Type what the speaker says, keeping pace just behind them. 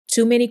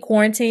Too many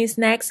quarantine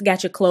snacks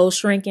got your clothes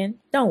shrinking?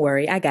 Don't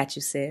worry, I got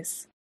you,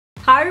 sis.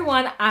 Hi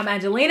everyone, I'm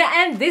Angelina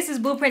and this is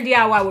Blueprint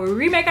DIY, where we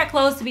remake our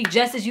clothes to be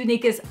just as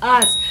unique as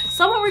us.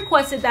 Someone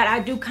requested that I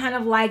do kind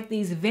of like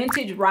these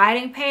vintage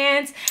riding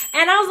pants,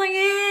 and I was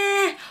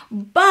like,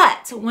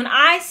 but when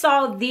I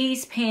saw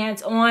these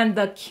pants on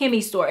the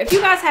Kimmy store, if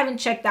you guys haven't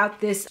checked out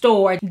this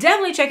store,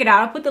 definitely check it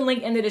out. I'll put the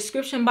link in the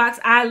description box.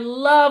 I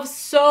love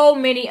so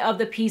many of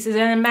the pieces,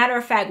 and as a matter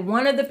of fact,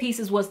 one of the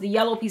pieces was the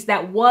yellow piece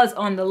that was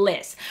on the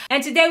list.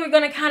 And today we're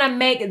gonna kind of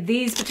make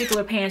these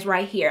particular pants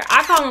right here.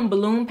 I call them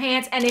balloon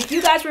pants, and if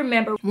you guys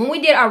remember, when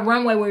we did our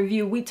runway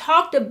review, we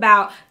talked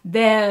about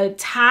the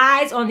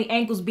ties on the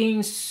ankles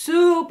being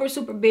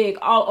super big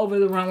all over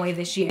the runway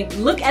this year.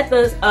 Look at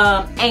the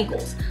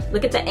ankles.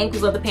 Look at the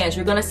ankles of the pants.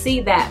 You're gonna see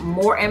that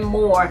more and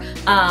more,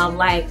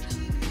 like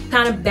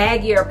kind of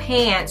baggier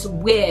pants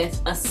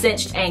with a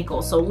cinched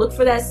ankle. So look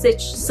for that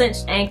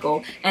cinched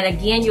ankle. And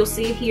again, you'll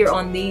see it here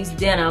on these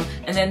denim.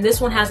 And then this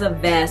one has a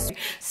vest.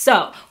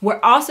 So we're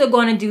also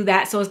going to do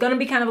that. So it's going to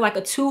be kind of like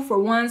a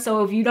 2-for-1.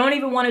 So if you don't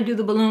even want to do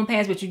the balloon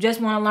pants, but you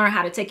just want to learn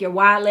how to take your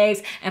wide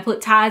legs and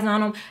put ties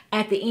on them,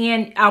 at the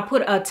end, I'll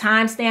put a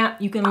timestamp.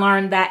 You can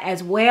learn that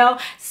as well.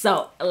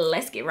 So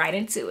let's get right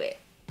into it.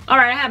 All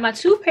right, I have my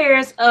 2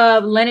 pairs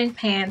of linen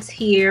pants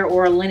here,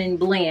 or linen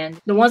blend.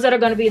 The ones that are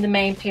going to be the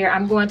main pair,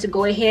 I'm going to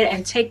go ahead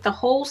and take the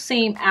whole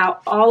seam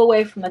out all the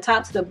way from the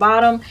top to the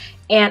bottom,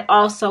 and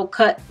also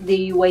cut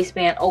the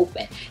waistband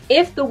open.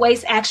 If the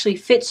waist actually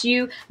fits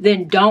you,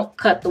 then don't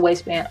cut the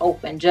waistband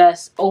open.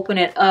 Just open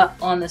it up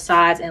on the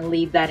sides and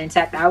leave that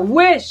intact. I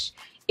wish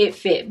it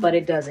fit, but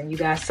it doesn't. You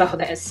guys saw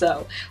that.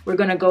 So we're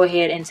gonna go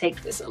ahead and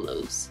take this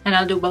loose, and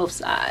I'll do both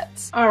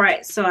sides. All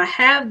right, so I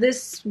have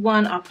this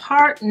one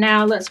apart.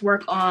 Now let's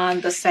work on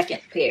the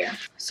second pair.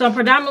 So I'm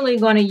predominantly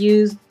going to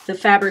use the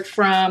fabric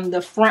from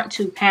the front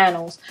 2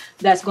 panels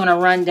that's going to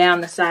run down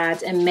the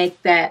sides and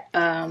make that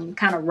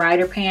kind of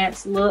rider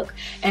pants look.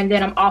 And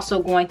then I'm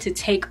also going to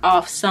take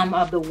off some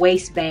of the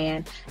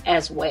waistband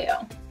as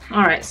well.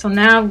 All right, so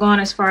now I've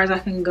gone as far as I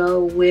can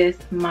go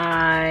with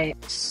my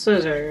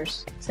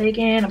scissors.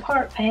 Taking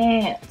apart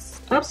pants.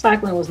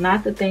 Upcycling was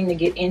not the thing to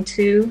get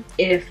into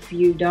if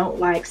you don't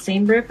like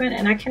seam ripping,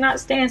 and I cannot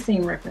stand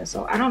seam ripping.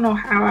 So I don't know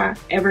how I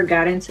ever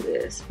got into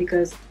this,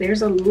 because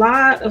there's a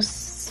lot of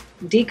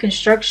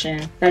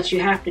deconstruction that you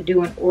have to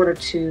do in order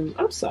to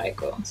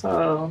upcycle. So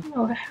I don't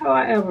know how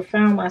I ever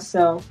found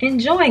myself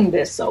enjoying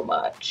this so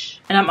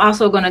much. And I'm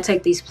also going to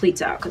take these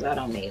pleats out because I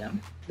don't need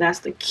them. That's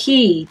the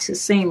key to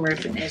seam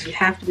ripping, is you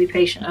have to be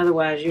patient,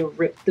 otherwise you'll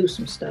rip through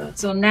some stuff.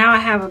 So now I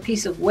have a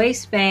piece of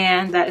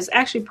waistband that is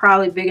actually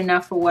probably big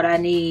enough for what I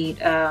need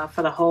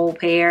for the whole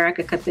pair. I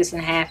could cut this in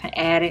half and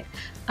add it.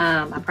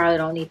 I probably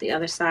don't need the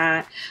other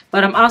side,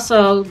 but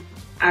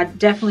I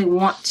definitely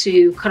want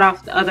to cut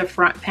off the other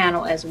front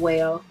panel as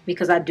well,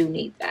 because I do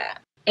need that.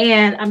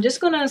 And I'm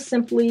just gonna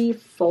simply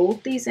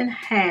fold these in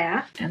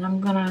half, and I'm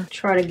gonna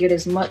try to get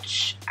as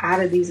much out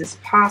of these as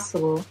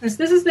possible. Since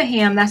this is the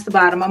hem, that's the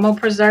bottom, I'm gonna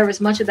preserve as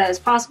much of that as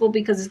possible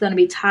because it's gonna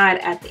be tied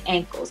at the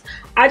ankles.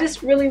 I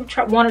just really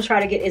want to try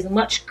to get as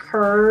much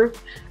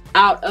curve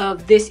out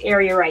of this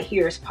area right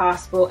here as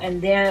possible.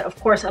 And then of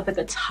course up at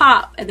the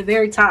top, at the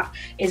very top,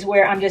 is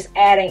where I'm just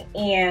adding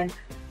in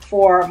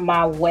for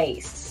my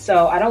waist.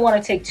 So I don't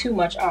want to take too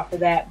much off of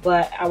that,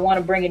 but I want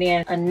to bring it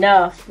in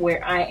enough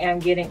where I am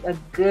getting a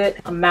good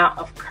amount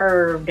of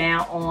curve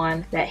down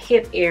on that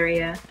hip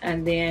area,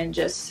 and then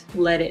just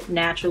let it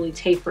naturally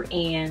taper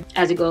in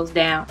as it goes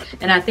down.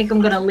 And I think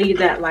I'm going to leave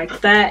that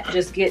like that,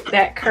 just get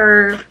that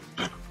curve,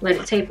 let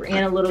it taper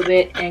in a little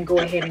bit, and go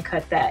ahead and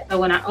cut that. So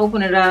when I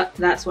open it up,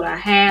 that's what I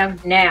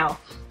have. Now,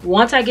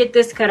 once I get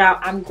this cut out,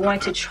 I'm going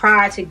to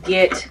try to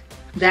get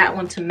that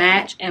one to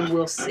match, and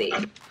we'll see.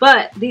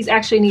 But these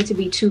actually need to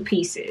be 2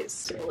 pieces.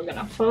 So we're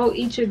gonna fold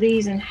each of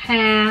these in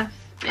half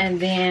and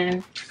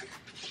then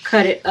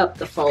cut it up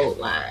the fold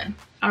line.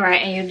 All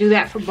right, and you do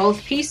that for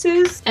both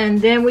pieces, and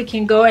then we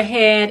can go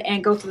ahead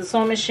and go to the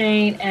sewing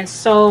machine and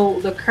sew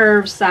the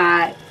curved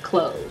side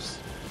closed.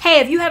 Hey,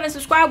 if you haven't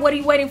subscribed, what are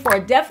you waiting for?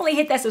 Definitely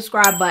hit that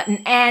subscribe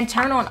button and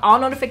turn on all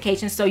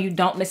notifications so you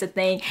don't miss a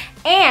thing.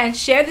 And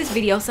share this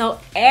video so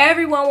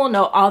everyone will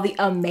know all the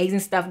amazing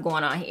stuff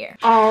going on here.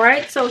 All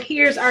right, so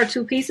here's our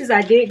 2 pieces.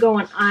 I did go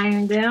and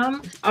iron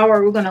them. All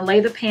right, we're gonna lay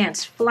the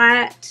pants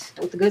flat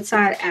with the good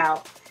side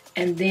out.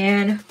 And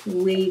then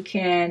we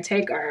can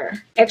take our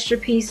extra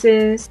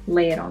pieces,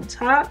 lay it on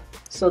top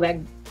so that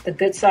the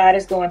good side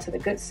is going to the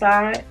good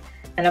side.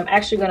 And I'm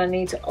actually going to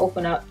need to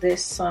open up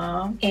this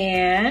some,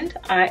 and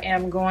I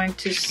am going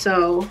to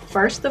sew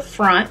first the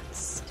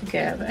fronts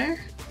together.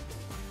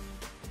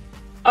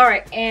 All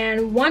right,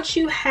 and once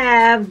you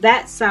have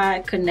that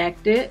side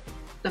connected,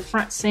 the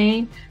front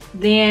seam,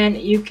 then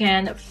you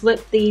can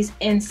flip these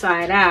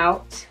inside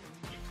out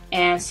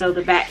and sew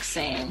the back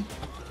seam.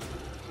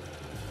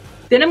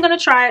 Then I'm going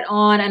to try it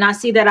on, and I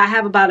see that I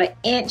have about 1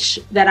 inch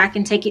that I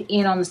can take it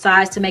in on the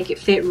sides to make it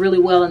fit really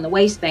well in the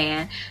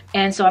waistband.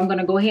 And so I'm going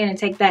to go ahead and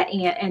take that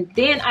in, and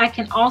then I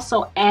can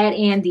also add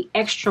in the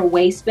extra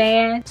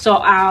waistband. So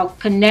I'll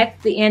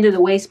connect the end of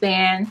the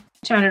waistband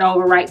Turn it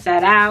over right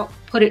side out,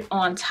 put it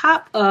on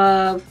top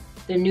of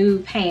the new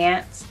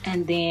pants,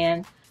 and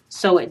then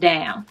sew it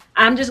down.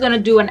 I'm just gonna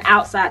do an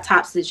outside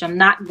top stitch. I'm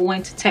not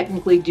going to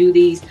technically do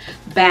these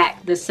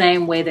back the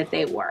same way that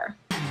they were.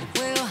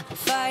 We'll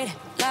fight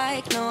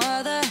like no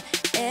other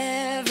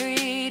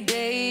every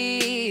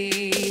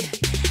day.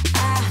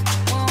 I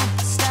won't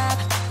stop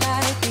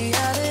like the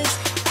others.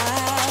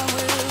 I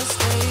will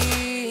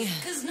stay.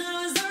 'Cause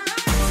now is the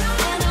right time.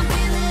 And I'm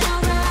feeling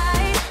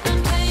alright.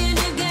 I'm playing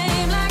your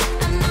game like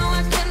I know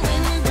I can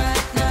win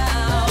right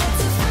now.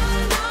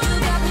 You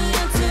got me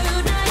on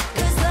tonight.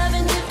 'Cause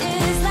loving you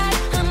is like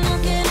I'm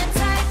walking a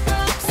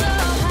tightrope so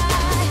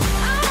high.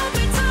 I won't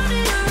be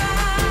turning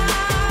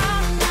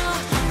around. No,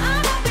 I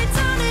won't be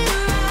turning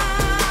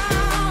around.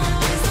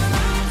 'Cause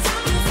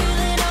you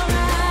feeling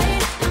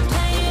alright. I'm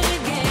playing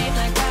your game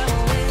like I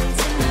will win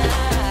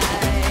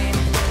tonight.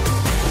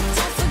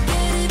 Don't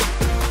forget it.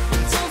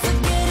 Don't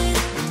forget it.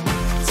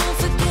 Don't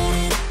forget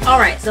it. All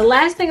right, the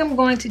last thing I'm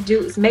going to do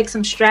is make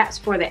some straps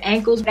for the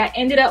ankles. I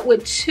ended up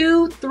with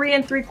two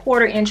 3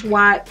 3/4 inch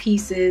wide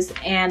pieces,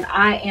 and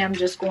I am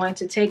just going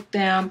to take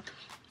them,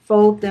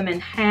 fold them in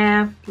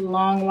half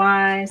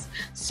longwise,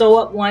 sew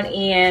up one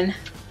end,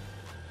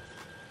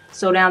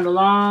 sew down the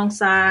long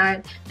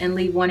side, and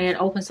leave one end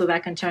open so that I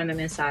can turn them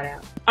inside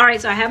out. All right,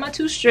 so I have my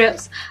two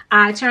strips.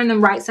 I turn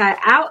them right side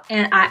out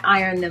and I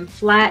iron them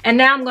flat, and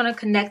now I'm going to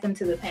connect them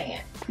to the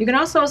pant. You can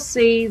also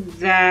see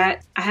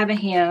that I haven't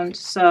hemmed,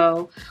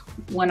 so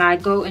when I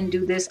go and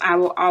do this, I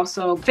will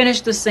also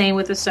finish the seam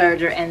with the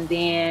serger and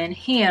then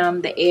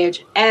hem the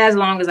edge as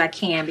long as I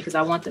can because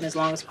I want them as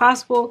long as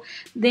possible.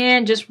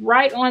 Then just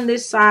right on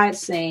this side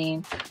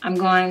seam, I'm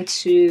going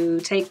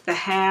to take the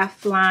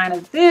half line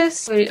of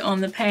this, put it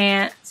on the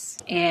pants,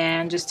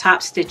 and just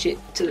top stitch it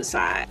to the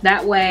side.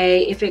 That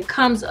way, if it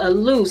comes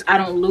loose, I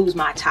don't lose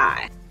my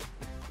tie.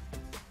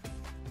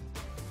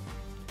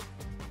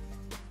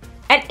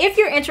 And if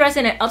you're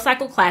interested in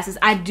upcycle classes,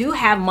 I do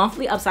have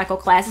monthly upcycle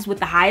classes with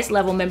the highest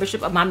level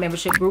membership of my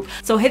membership group.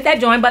 So hit that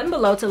join button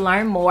below to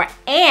learn more.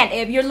 And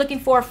if you're looking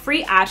for a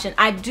free option,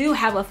 I do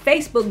have a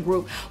Facebook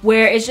group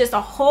where it's just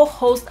a whole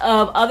host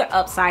of other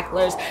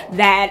upcyclers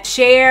that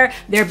share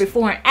their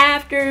before and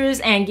afters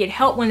and get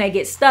help when they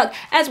get stuck,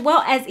 as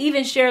well as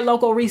even share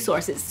local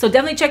resources. So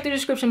definitely check the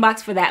description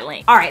box for that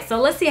link. All right, so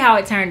let's see how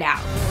it turned out.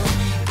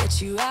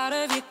 Get you out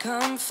of your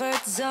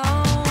comfort zone.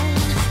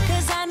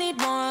 'Cause I need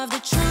more of the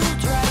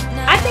truth right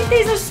now. I think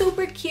these are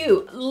super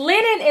cute.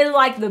 Linen is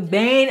like the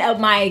bane of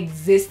my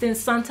existence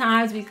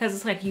sometimes because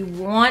it's like you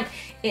want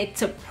it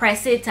to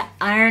press it, to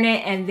iron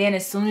it, and then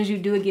as soon as you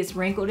do, it gets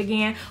wrinkled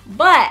again.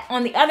 But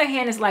on the other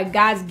hand, it's like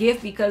God's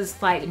gift because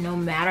it's like no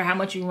matter how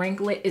much you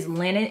wrinkle it, it's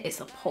linen. It's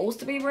supposed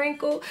to be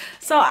wrinkled.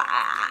 So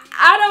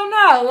I don't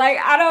know. Like,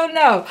 I don't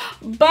know.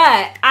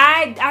 But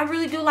I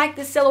really do like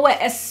this silhouette,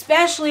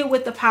 especially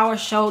with the power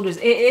shoulders.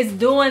 It's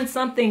doing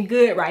something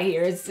good right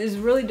here. It's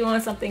really doing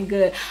something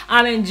good.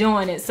 I'm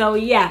enjoying it. So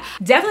yeah,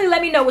 definitely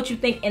let me know what you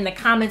think in the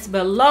comments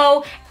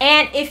below.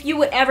 And if you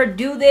would ever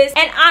do this.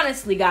 And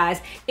honestly, guys,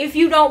 if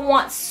you don't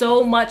want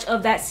so much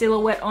of that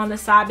silhouette on the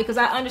side, because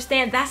I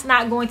understand that's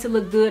not going to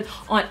look good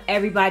on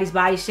everybody's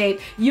body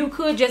shape, you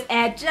could just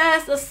add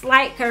just a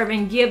slight curve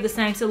and give the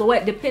same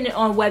silhouette depending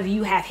on whether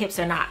you have hips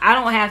or not. I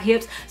don't have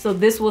hips, so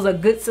this was a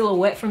good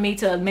silhouette for me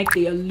to make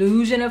the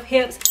illusion of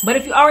hips. But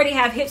if you already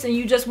have hips and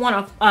you just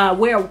want to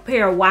wear a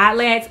pair of wide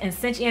legs and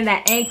cinch in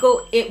that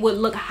ankle, it would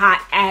look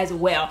hot as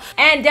well.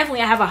 And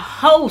definitely I have a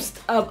host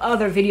of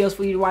other videos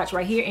for you to watch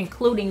right here,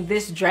 including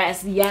this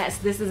dress. Yes,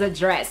 this is a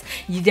dress.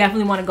 You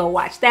definitely want to go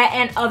watch that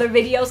and other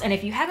videos. And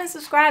if you haven't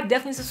subscribed,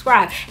 definitely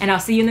subscribe, and I'll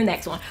see you in the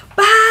next one.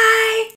 Bye.